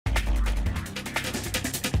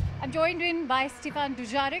I'm joined in by Stephane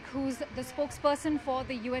Dujarric, who's the spokesperson for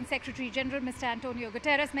the UN Secretary-General, Mr. Antonio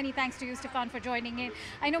Guterres. Many thanks to you, Stephane, for joining in.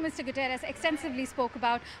 I know Mr. Guterres extensively spoke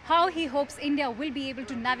about how he hopes India will be able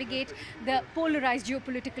to navigate the polarized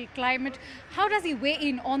geopolitical climate. How does he weigh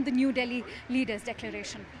in on the New Delhi leaders'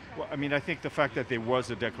 declaration? Well, I think the fact that there was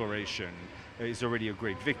a declaration is already a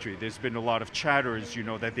great victory. There's been a lot of chatter, as you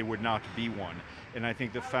know, that there would not be one. And I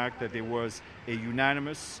think the fact that there was a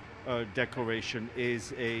unanimous declaration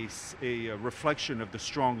is a reflection of the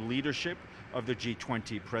strong leadership of the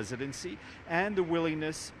G20 presidency and the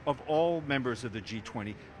willingness of all members of the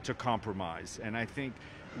G20 to compromise. And I think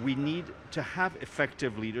we need to have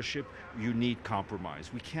effective leadership. You need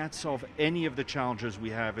compromise. We can't solve any of the challenges we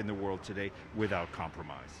have in the world today without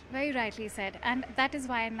compromise. Very rightly said. And that is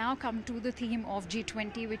why I now come to the theme of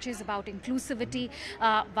G20, which is about inclusivity,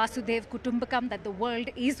 Vasudhaiv Kutumbakam, that the world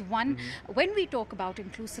is one. When we talk about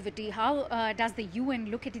inclusivity, how does the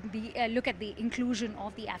UN look at the inclusion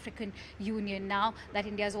of the African Union now that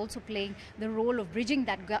India is also playing the role of bridging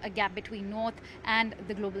that gap between North and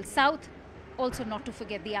the global South? Also, not to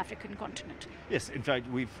forget the African continent. Yes, in fact,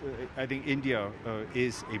 I think India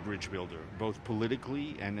is a bridge builder, both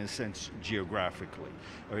politically and in a sense geographically.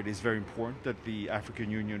 It is very important that the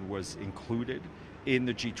African Union was included in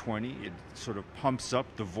the G20. It sort of pumps up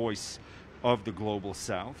the voice of the global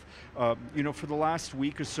South. For the last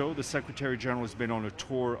week or so, the Secretary-General has been on a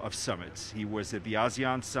tour of summits. He was at the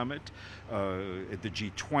ASEAN summit, at the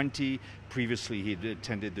G20. Previously, he had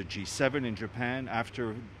attended the G7 in Japan.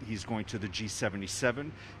 After, he's going to the G77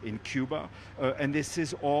 in Cuba. And this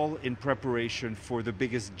is all in preparation for the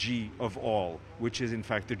biggest G of all, which is in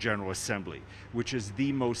fact the General Assembly, which is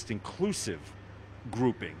the most inclusive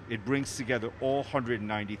grouping. It brings together all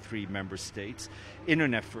 193 member states in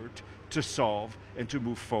an effort to solve and to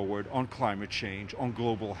move forward on climate change, on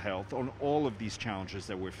global health, on all of these challenges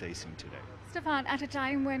that we're facing today. Stephane, at a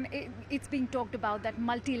time when it's being talked about that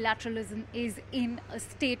multilateralism is in a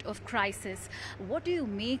state of crisis, what do you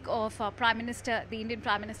make of the Indian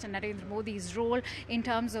Prime Minister Narendra Modi's role in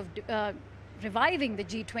terms of reviving the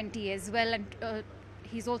G20 as well? And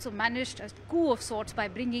he's also managed a coup of sorts by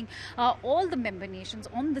bringing all the member nations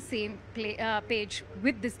on the same page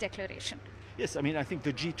with this declaration. Yes, I think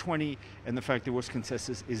the G20 and the fact there was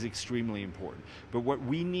consensus is extremely important. But what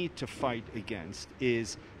we need to fight against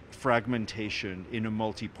is fragmentation in a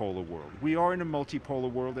multipolar world. We are in a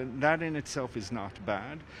multipolar world, and that in itself is not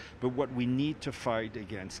bad. But what we need to fight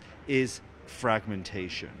against is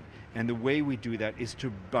fragmentation. And the way we do that is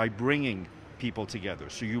by bringing people together.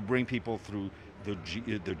 So you bring people through the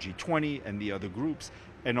G20 and the other groups,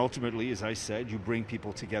 and ultimately, as I said, you bring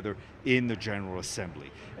people together in the General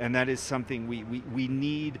Assembly. And that is something we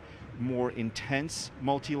need more intense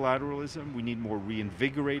multilateralism, we need more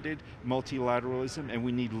reinvigorated multilateralism, and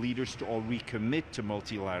we need leaders to all recommit to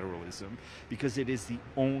multilateralism, because it is the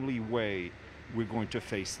only way we're going to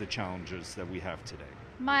face the challenges that we have today.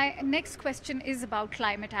 My next question is about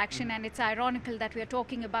climate action, and it's ironical that we are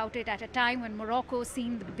talking about it at a time when Morocco has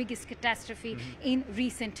seen the biggest catastrophe in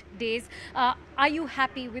recent days. Are you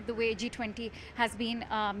happy with the way G20 has been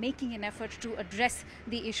making an effort to address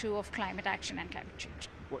the issue of climate action and climate change?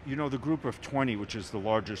 Well, the group of 20, which is the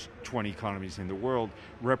largest 20 economies in the world,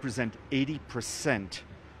 represent 80%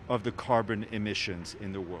 of the carbon emissions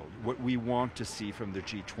in the world. What we want to see from the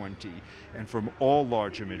G20 and from all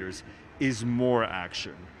large emitters is more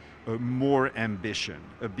action, more ambition,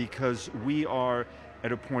 because we are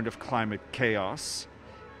at a point of climate chaos,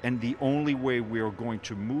 and the only way we are going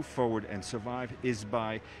to move forward and survive is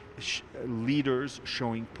by leaders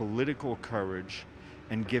showing political courage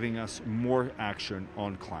and giving us more action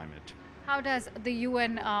on climate. How does the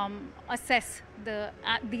UN assess the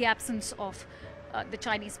absence of the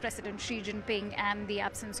Chinese President Xi Jinping and the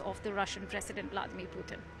absence of the Russian President Vladimir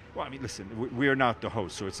Putin? Well, listen, we are not the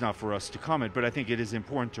host, so it's not for us to comment, but I think it is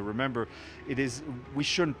important to remember we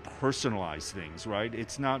shouldn't personalize things, right?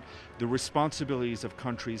 It's not the responsibilities of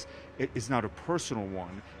countries, it is not a personal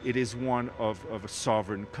one, it is one of a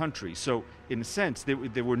sovereign country. So, in a sense,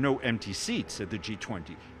 there were no empty seats at the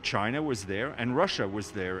G20. China was there and Russia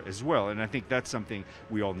was there as well, and I think that's something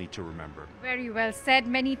we all need to remember. Very well said.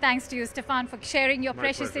 Many thanks to you, Stephane, for sharing your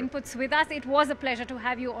precious inputs with us. It was a pleasure to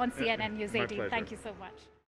have you on CNN News 18. Thank you so much.